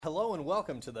Hello and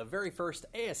welcome to the very first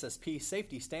ASSP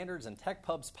Safety Standards and Tech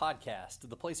Pubs podcast,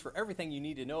 the place for everything you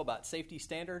need to know about safety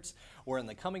standards, where in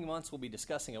the coming months we'll be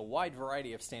discussing a wide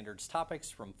variety of standards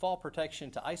topics from fall protection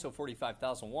to ISO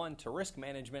 45001 to risk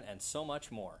management and so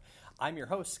much more. I'm your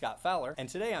host, Scott Fowler, and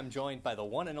today I'm joined by the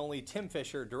one and only Tim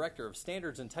Fisher, Director of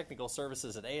Standards and Technical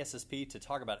Services at ASSP, to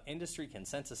talk about industry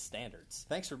consensus standards.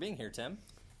 Thanks for being here, Tim.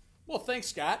 Well, thanks,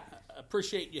 Scott. I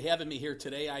appreciate you having me here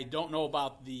today. I don't know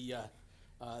about the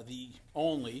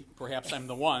only, perhaps I'm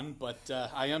the one, but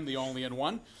I am the only in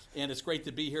one. And it's great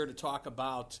to be here to talk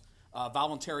about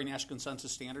voluntary national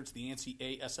consensus standards, the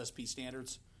ANSI ASSP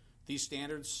standards. These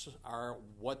standards are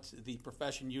what the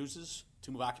profession uses to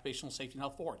move occupational safety and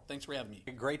health forward. Thanks for having me.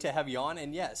 Great to have you on.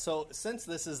 And so since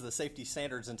this is the Safety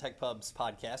Standards and Tech Pubs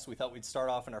podcast, we thought we'd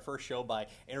start off in our first show by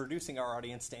introducing our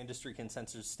audience to industry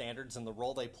consensus standards and the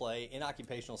role they play in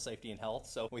occupational safety and health.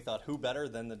 So we thought who better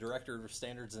than the Director of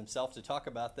Standards himself to talk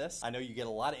about this. I know you get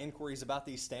a lot of inquiries about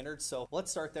these standards, so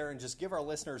let's start there and just give our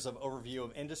listeners an overview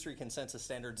of industry consensus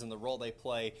standards and the role they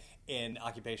play in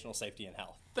occupational safety and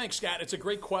health. Thanks, Scott. It's a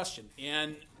great question.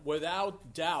 And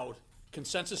without doubt,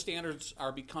 consensus standards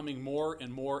are becoming more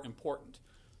and more important.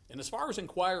 And as far as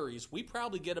inquiries, we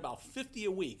probably get about 50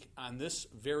 a week on this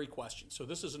very question. So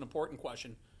this is an important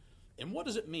question. And what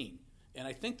does it mean? And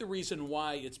I think the reason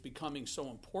why it's becoming so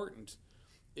important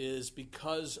is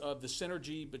because of the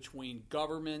synergy between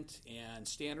government and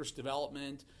standards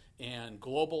development and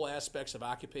global aspects of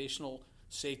occupational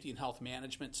safety and health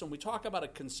management. So when we talk about a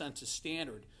consensus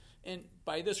standard, and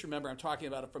by this, remember, I'm talking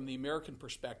about it from the American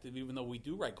perspective, even though we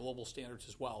do write global standards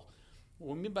as well.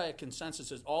 What we mean by a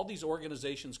consensus is all these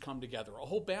organizations come together, a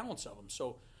whole balance of them.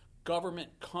 So government,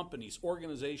 companies,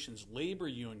 organizations, labor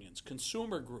unions,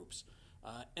 consumer groups,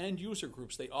 end user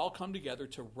groups, they all come together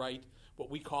to write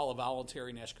what we call a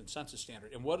voluntary national consensus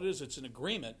standard. And what it is, it's an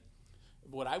agreement,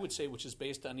 what I would say, which is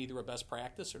based on either a best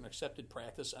practice or an accepted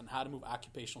practice on how to move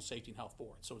occupational safety and health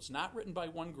forward. So it's not written by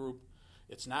one group.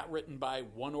 It's not written by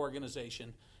one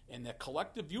organization, and that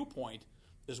collective viewpoint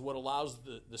is what allows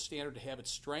the standard to have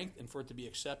its strength and for it to be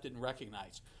accepted and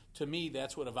recognized. To me,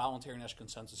 that's what a voluntary national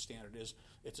consensus standard is.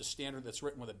 It's a standard that's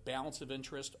written with a balance of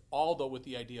interest, although with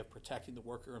the idea of protecting the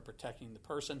worker and protecting the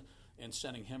person and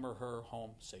sending him or her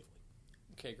home safely.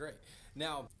 Okay, great.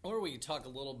 Now, or we can talk a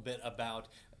little bit about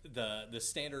the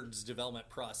standards development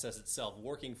process itself,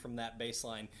 working from that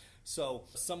baseline. So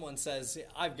someone says,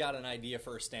 I've got an idea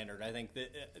for a standard. I think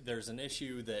that there's an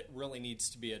issue that really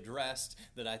needs to be addressed,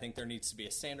 that I think there needs to be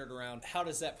a standard around. How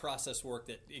does that process work,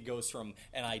 that it goes from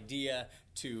an idea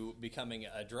to becoming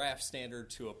a draft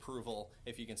standard to approval,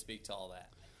 if you can speak to all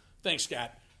that? Thanks,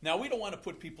 Scott. Now, we don't want to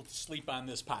put people to sleep on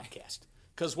this podcast,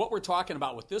 because what we're talking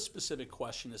about with this specific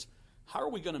question is, how are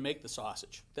we going to make the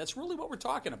sausage? That's really what we're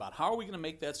talking about. How are we going to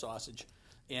make that sausage?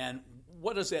 And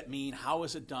what does that mean? How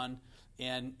is it done?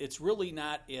 And it's really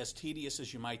not as tedious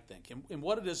as you might think. And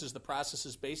what it is the process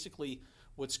is basically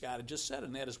what Scott had just said,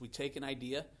 and that is we take an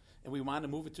idea and we want to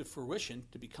move it to fruition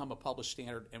to become a published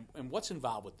standard. And what's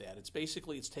involved with that?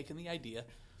 It's taking the idea,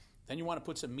 then you want to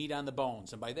put some meat on the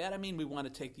bones. And by that I mean we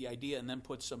want to take the idea and then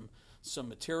put some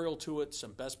material to it,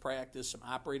 some best practice, some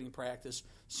operating practice,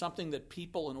 something that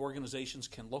people and organizations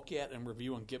can look at and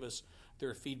review and give us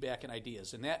their feedback and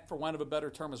ideas. And that, for want of a better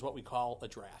term, is what we call a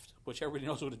draft, which everybody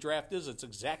knows what a draft is. It's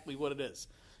exactly what it is.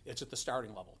 It's at the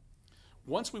starting level.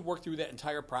 Once we work through that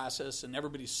entire process and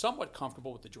everybody's somewhat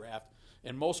comfortable with the draft,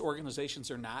 and most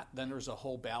organizations are not, then there's a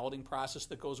whole balloting process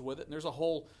that goes with it, and there's a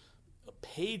whole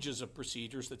pages of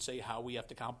procedures that say how we have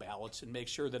to count ballots and make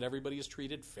sure that everybody is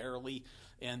treated fairly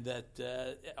and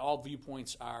that all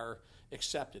viewpoints are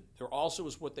accepted. There also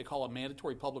is what they call a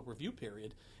mandatory public review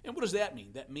period. And what does that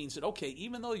mean? That means that, okay,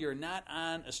 even though you're not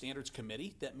on a standards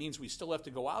committee, that means we still have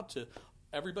to go out to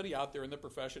everybody out there in the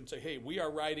profession and say, hey, we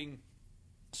are writing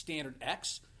standard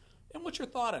X, and what's your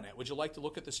thought on it? Would you like to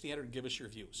look at the standard and give us your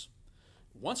views?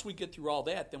 Once we get through all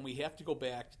that, then we have to go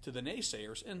back to the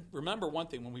naysayers. And remember one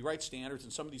thing, when we write standards,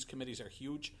 and some of these committees are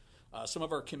huge, some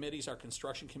of our committees, our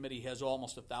construction committee has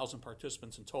almost 1,000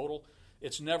 participants in total.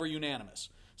 It's never unanimous.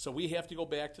 So we have to go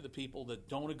back to the people that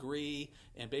don't agree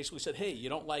and basically said, hey, you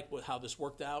don't like how this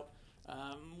worked out.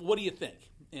 What do you think?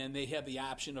 And they have the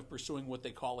option of pursuing what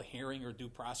they call a hearing or due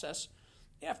process.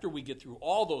 After we get through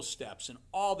all those steps and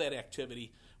all that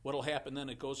activity, what will happen then,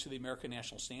 it goes to the American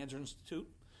National Standards Institute,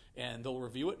 and they'll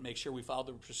review it, make sure we follow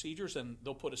the procedures, and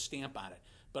they'll put a stamp on it.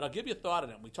 But I'll give you a thought on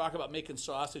it. When we talk about making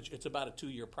sausage, it's about a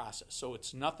 2-year process. So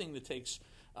it's nothing that takes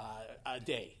a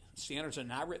day. Standards are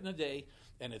not written a day,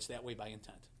 and it's that way by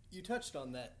intent. You touched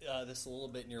on that this a little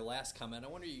bit in your last comment. I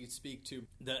wonder if you could speak to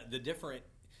the different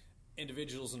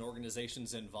individuals and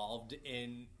organizations involved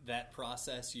in that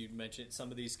process? You mentioned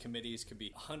some of these committees could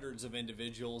be hundreds of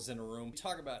individuals in a room.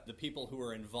 Talk about the people who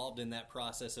are involved in that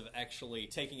process of actually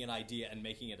taking an idea and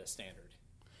making it a standard.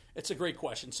 It's a great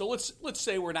question. So let's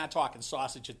say we're not talking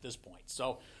sausage at this point.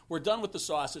 So we're done with the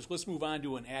sausage. Let's move on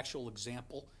to an actual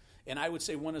example. And I would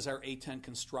say one is our A10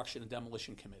 Construction and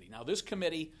Demolition Committee. Now, this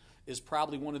committee is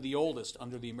probably one of the oldest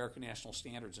under the American National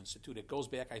Standards Institute. It goes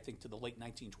back, I think, to the late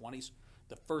 1920s.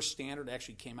 The first standard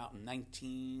actually came out in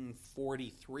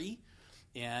 1943.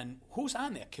 And who's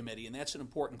on that committee? And that's an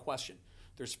important question.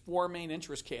 There's four main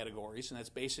interest categories, and that's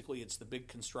basically it's the big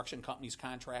construction companies,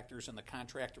 contractors, and the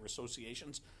contractor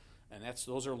associations. And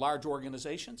those are large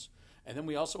organizations. And then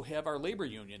we also have our labor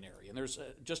union area. And there's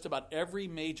just about every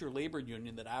major labor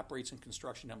union that operates in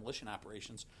construction demolition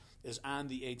operations is on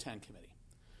the A10 committee.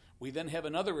 We then have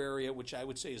another area which I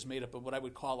would say is made up of what I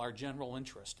would call our general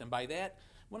interest. And by that,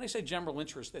 when I say general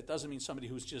interest, that doesn't mean somebody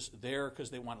who's just there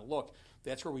because they want to look.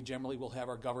 That's where we generally will have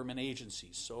our government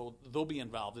agencies. So they'll be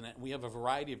involved in it. We have a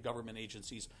variety of government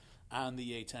agencies on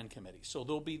the A10 committee. So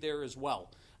they'll be there as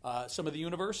well. Some of the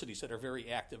universities that are very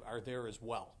active are there as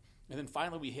well. And then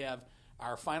finally we have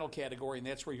our final category, and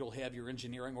that's where you'll have your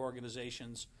engineering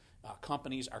organizations,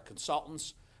 companies, our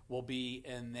consultants will be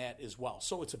in that as well.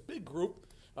 So it's a big group.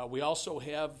 We also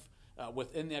have,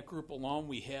 within that group alone,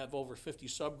 we have over 50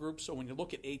 subgroups. So when you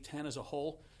look at A10 as a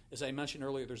whole, as I mentioned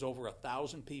earlier, there's over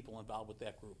 1,000 people involved with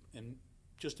that group. And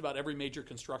just about every major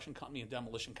construction company and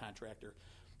demolition contractor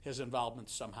has involvement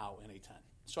somehow in A10.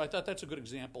 So I thought that's a good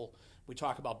example. We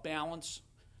talk about balance,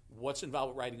 what's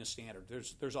involved with writing a standard.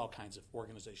 There's all kinds of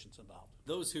organizations involved.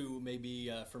 Those who may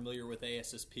be familiar with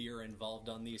ASSP or involved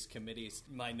on these committees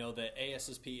might know that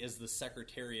ASSP is the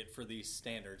secretariat for these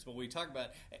standards. But when we talk about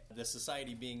the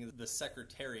society being the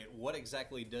secretariat, what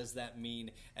exactly does that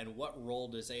mean, and what role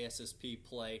does ASSP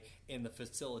play in the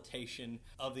facilitation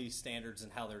of these standards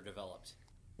and how they're developed?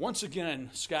 Once again,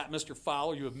 Scott, Mr.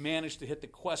 Fowler, you have managed to hit the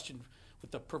question with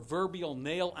the proverbial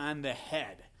nail on the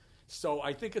head. So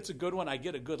I think it's a good one. I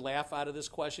get a good laugh out of this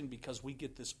question because we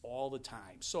get this all the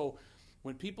time. So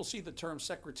when people see the term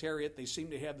secretariat, they seem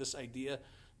to have this idea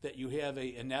that you have an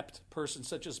inept person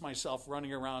such as myself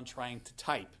running around trying to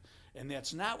type. And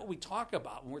that's not what we talk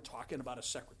about when we're talking about a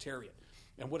secretariat.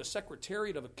 And what a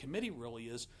secretariat of a committee really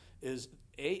is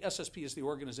ASSP is the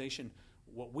organization.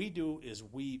 What we do is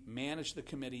we manage the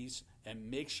committees and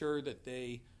make sure that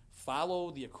they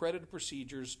follow the accredited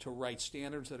procedures to write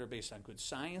standards that are based on good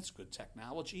science, good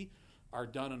technology, are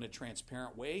done in a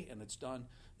transparent way, and it's done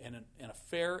in a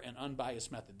fair and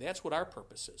unbiased method. That's what our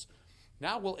purpose is.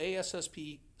 Now, will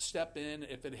ASSP step in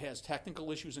if it has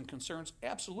technical issues and concerns?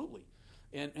 Absolutely.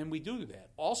 And we do that.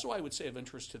 Also, I would say of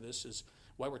interest to this is,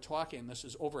 while we're talking, this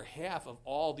is over half of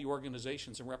all the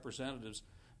organizations and representatives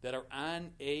that are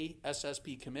on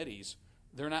ASSP committees,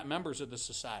 they're not members of the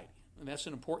society. And that's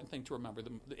an important thing to remember.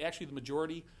 Actually, the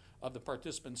majority of the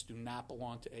participants do not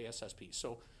belong to ASSP.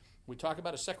 So we talk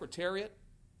about a secretariat.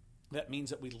 That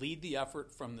means that we lead the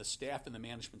effort from the staff and the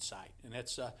management side. And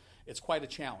it's quite a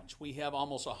challenge. We have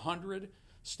almost 100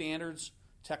 standards,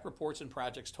 tech reports, and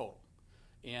projects total.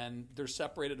 And they're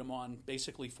separated among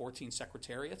basically 14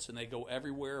 secretariats, and they go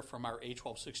everywhere from our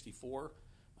A1264,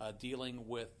 dealing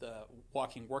with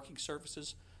walking working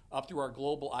surfaces, up through our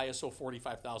global ISO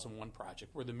 45001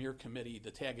 project. We're the MIR committee,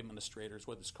 the tag administrator is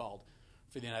what it's called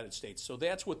for the United States. So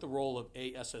that's what the role of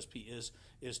ASSP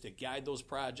is to guide those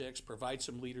projects, provide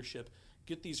some leadership,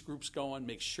 get these groups going,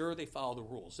 make sure they follow the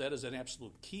rules. That is an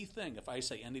absolute key thing, if I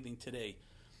say anything today,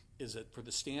 is that for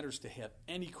the standards to have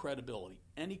any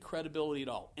credibility at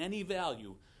all, any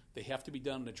value, they have to be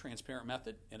done in a transparent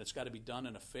method, and it's got to be done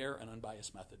in a fair and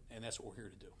unbiased method, and that's what we're here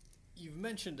to do. You've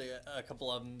mentioned a couple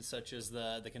of them, such as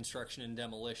the construction and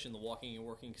demolition, the walking and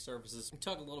working surfaces.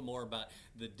 Talk a little more about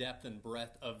the depth and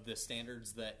breadth of the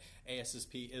standards that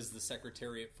ASSP is the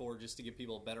secretariat for, just to give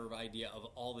people a better idea of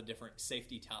all the different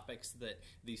safety topics that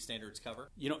these standards cover.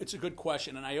 You know, it's a good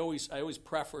question, and I always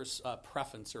preface,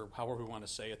 or however we want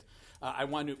to say it. I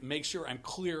want to make sure I'm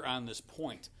clear on this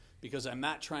point, because I'm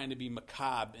not trying to be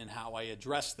macabre in how I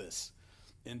address this.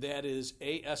 And that is,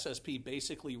 ASSP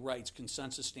basically writes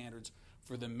consensus standards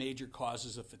for the major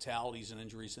causes of fatalities and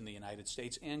injuries in the United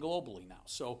States and globally now.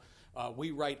 So we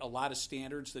write a lot of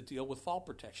standards that deal with fall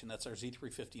protection. That's our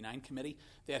Z359 committee.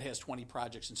 That has 20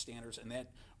 projects and standards, and that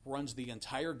runs the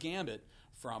entire gambit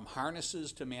from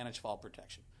harnesses to managed fall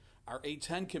protection. Our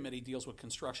A10 committee deals with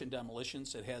construction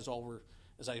demolitions. It has over,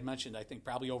 as I mentioned, I think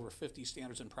probably over 50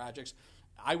 standards and projects.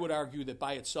 I would argue that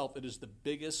by itself it is the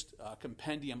biggest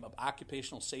compendium of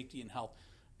occupational safety and health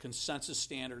consensus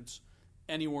standards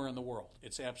anywhere in the world.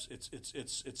 It's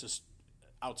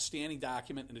outstanding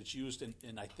document, and it's used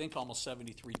in I think almost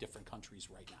 73 different countries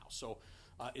right now. So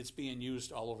it's being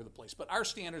used all over the place. But our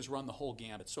standards run the whole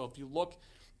gamut. So if you look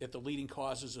at the leading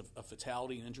causes of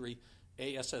fatality and injury,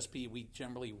 ASSP, we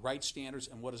generally write standards,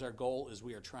 and what is our goal is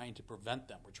we are trying to prevent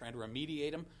them. We're trying to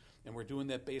remediate them, and we're doing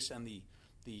that based on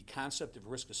the concept of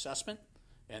risk assessment,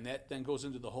 and that then goes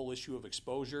into the whole issue of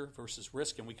exposure versus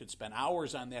risk, and we could spend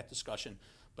hours on that discussion,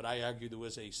 but I argue there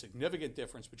was a significant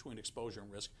difference between exposure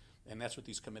and risk, and that's what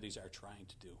these committees are trying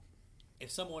to do. If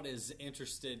someone is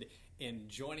interested in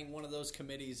joining one of those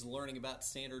committees, learning about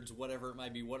standards, whatever it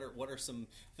might be, what are some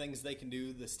things they can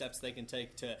do, the steps they can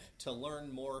take to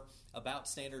learn more about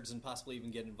standards and possibly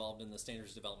even get involved in the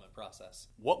standards development process?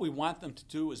 What we want them to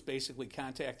do is basically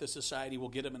contact the society. We'll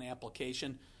get them an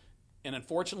application. And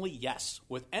unfortunately, yes,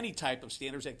 with any type of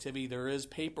standards activity, there is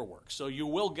paperwork. So you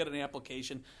will get an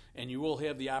application, and you will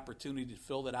have the opportunity to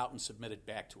fill that out and submit it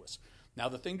back to us. Now,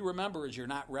 the thing to remember is you're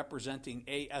not representing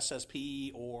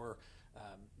ASSP or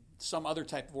some other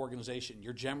type of organization.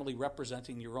 You're generally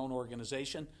representing your own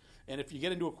organization. And if you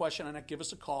get into a question on it, give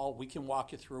us a call. We can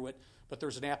walk you through it. But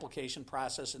there's an application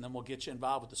process, and then we'll get you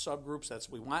involved with the subgroups. That's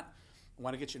what we want. We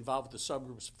want to get you involved with the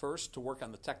subgroups first to work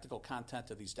on the technical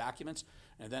content of these documents.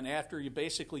 And then after you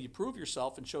prove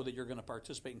yourself and show that you're going to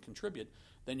participate and contribute,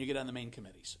 then you get on the main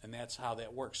committees. And that's how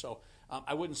that works. So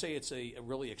I wouldn't say it's a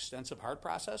really extensive, hard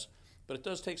process, but it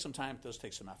does take some time, it does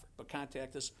take some effort. But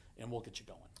contact us, and we'll get you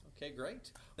going. Okay,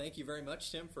 great. Thank you very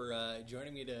much, Tim, for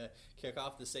joining me to kick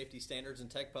off the Safety Standards and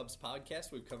Tech Pubs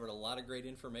podcast. We've covered a lot of great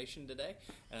information today,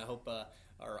 and I hope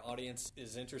our audience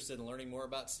is interested in learning more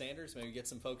about standards. Maybe get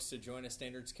some folks to join a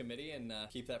standards committee and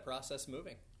keep that process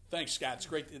moving. Thanks, Scott. It's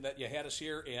great that you had us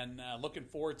here, and looking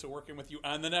forward to working with you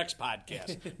on the next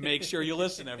podcast. Make sure you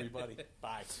listen, everybody.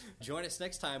 Bye. Join us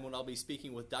next time when I'll be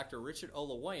speaking with Dr. Richard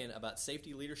Olawayan about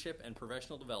safety leadership and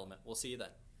professional development. We'll see you then.